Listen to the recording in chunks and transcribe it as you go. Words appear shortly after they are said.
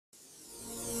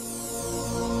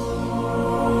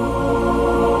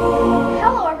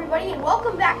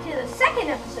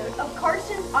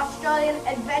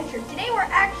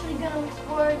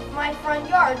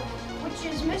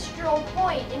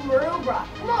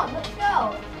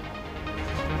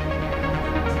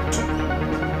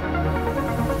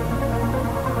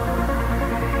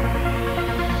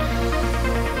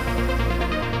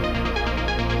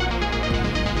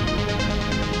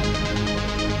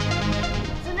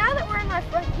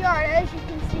my front yard. As you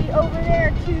can see over there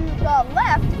to the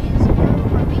left is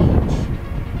Maroubra Beach.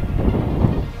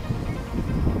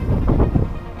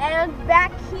 And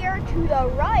back here to the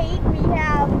right we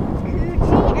have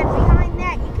Coogee, and behind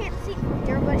that, you can't see from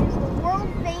here, but it's the world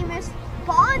famous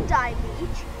Bondi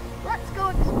Beach. Let's go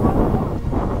explore the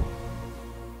rocks.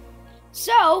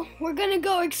 So, we're gonna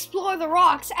go explore the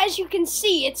rocks. As you can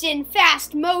see, it's in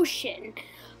fast motion.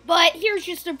 But here's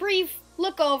just a brief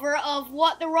look over of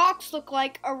what the rocks look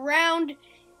like around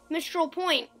Mistral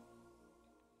Point.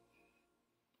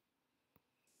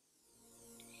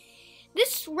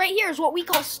 This right here is what we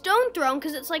call Stone Throne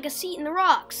because it's like a seat in the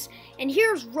rocks. And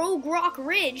here's Rogue Rock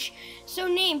Ridge, so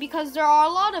named because there are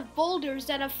a lot of boulders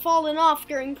that have fallen off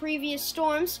during previous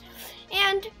storms.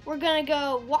 And we're gonna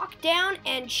go walk down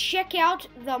and check out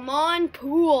the Mahon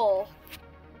Pool.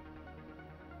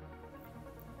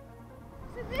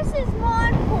 So this is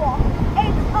Mahon Pool.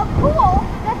 It's a pool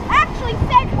that's actually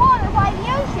fed water by the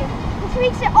ocean, which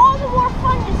makes it all the more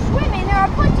fun to swim in. There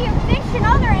are plenty of fish and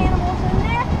other animals in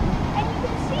there, and you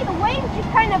can see the waves just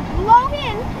kind of blow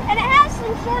in, and it has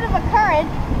some sort of a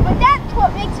current, but that's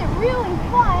what makes it really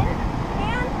fun.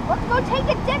 And let's go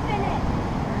take a dip in it.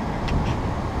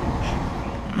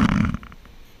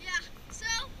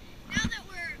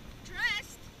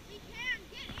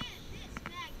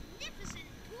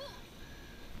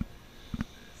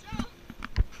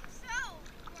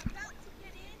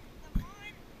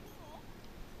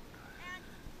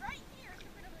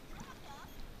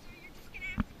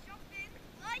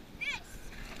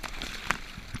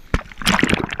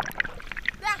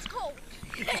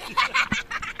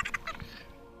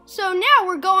 So now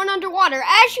we're going underwater.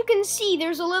 As you can see,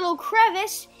 there's a little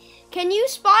crevice. Can you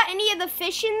spot any of the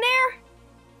fish in there?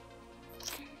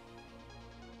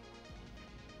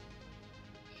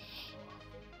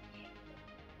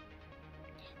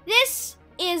 This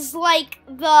is like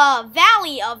the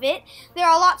valley of it. There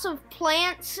are lots of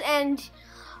plants and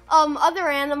other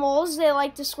animals. They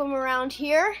like to swim around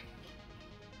here.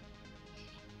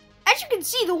 As you can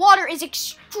see, the water is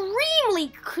extremely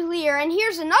clear, and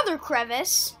here's another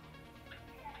crevice.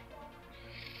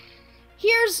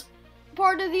 Here's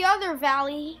part of the other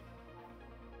valley.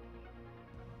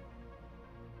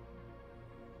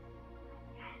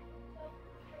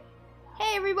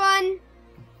 Hey everyone!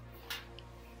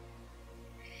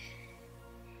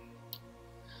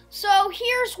 So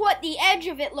here's what the edge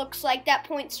of it looks like that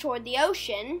points toward the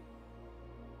ocean.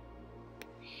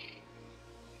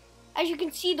 As you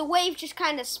can see, the waves just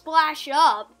kind of splash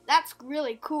up. That's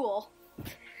really cool.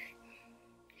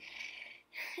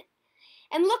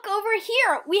 And look over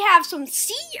here. We have some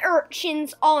sea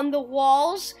urchins on the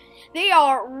walls. They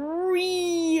are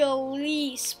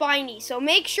really spiny, so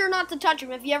make sure not to touch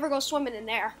them if you ever go swimming in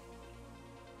there.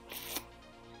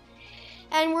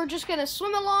 And we're just gonna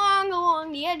swim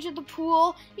along the edge of the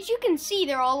pool. As you can see,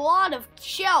 there are a lot of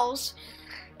shells.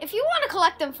 If you want to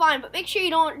collect them, fine, but make sure you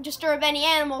don't disturb any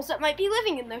animals that might be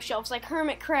living in those shelves, like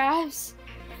hermit crabs.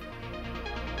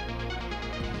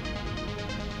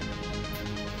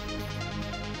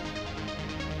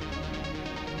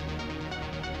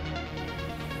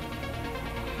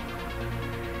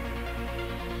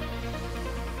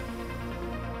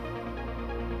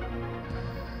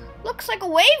 Looks like a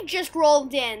wave just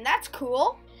rolled in. That's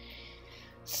cool.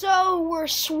 So we're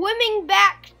swimming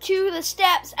back to the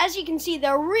steps. As you can see,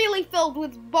 they're really filled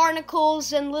with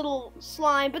barnacles and little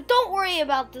slime, but don't worry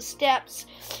about the steps.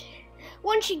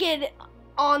 Once you get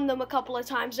on them a couple of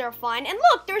times, they're fine. And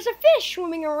look, there's a fish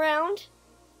swimming around.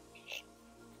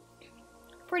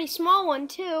 Pretty small one,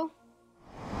 too.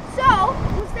 So,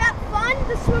 was that fun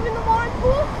to swim in the Mahon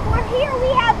Pool? Well, here we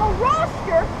have a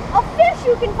roster of fish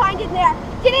you can find in there.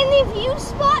 Did any of you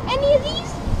spot any of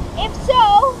these? If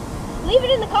so, leave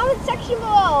it in the comment section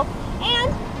below.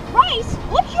 And, Bryce,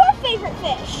 what's your favorite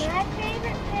fish? My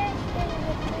favorite fish is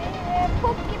a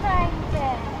porcupine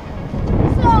fish.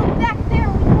 So, back there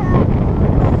we have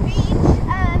a beach,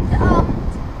 and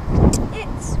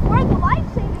it's where the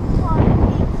life-saving club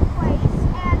takes place.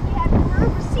 And we have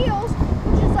Maroubra Seals,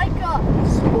 which is like a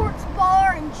sports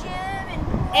bar and gym and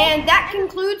pool. And that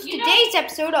concludes today's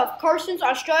episode of Carson's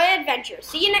Australia Adventure.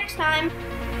 See you next time.